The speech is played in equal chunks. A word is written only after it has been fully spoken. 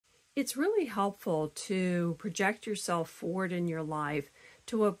It's really helpful to project yourself forward in your life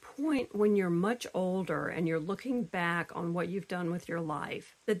to a point when you're much older and you're looking back on what you've done with your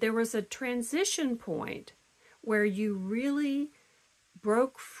life, that there was a transition point where you really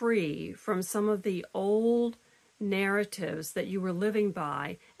broke free from some of the old narratives that you were living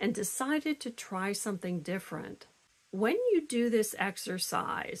by and decided to try something different. When you do this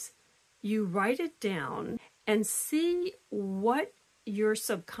exercise, you write it down and see what your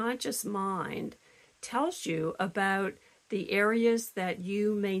subconscious mind tells you about the areas that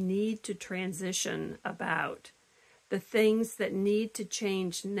you may need to transition about, the things that need to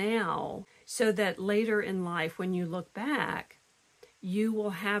change now, so that later in life, when you look back, you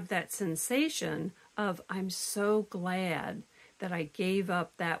will have that sensation of, I'm so glad that I gave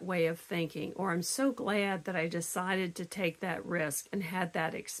up that way of thinking, or I'm so glad that I decided to take that risk and had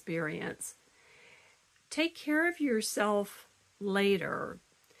that experience. Take care of yourself later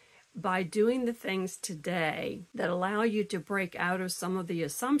by doing the things today that allow you to break out of some of the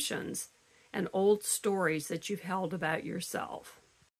assumptions and old stories that you've held about yourself.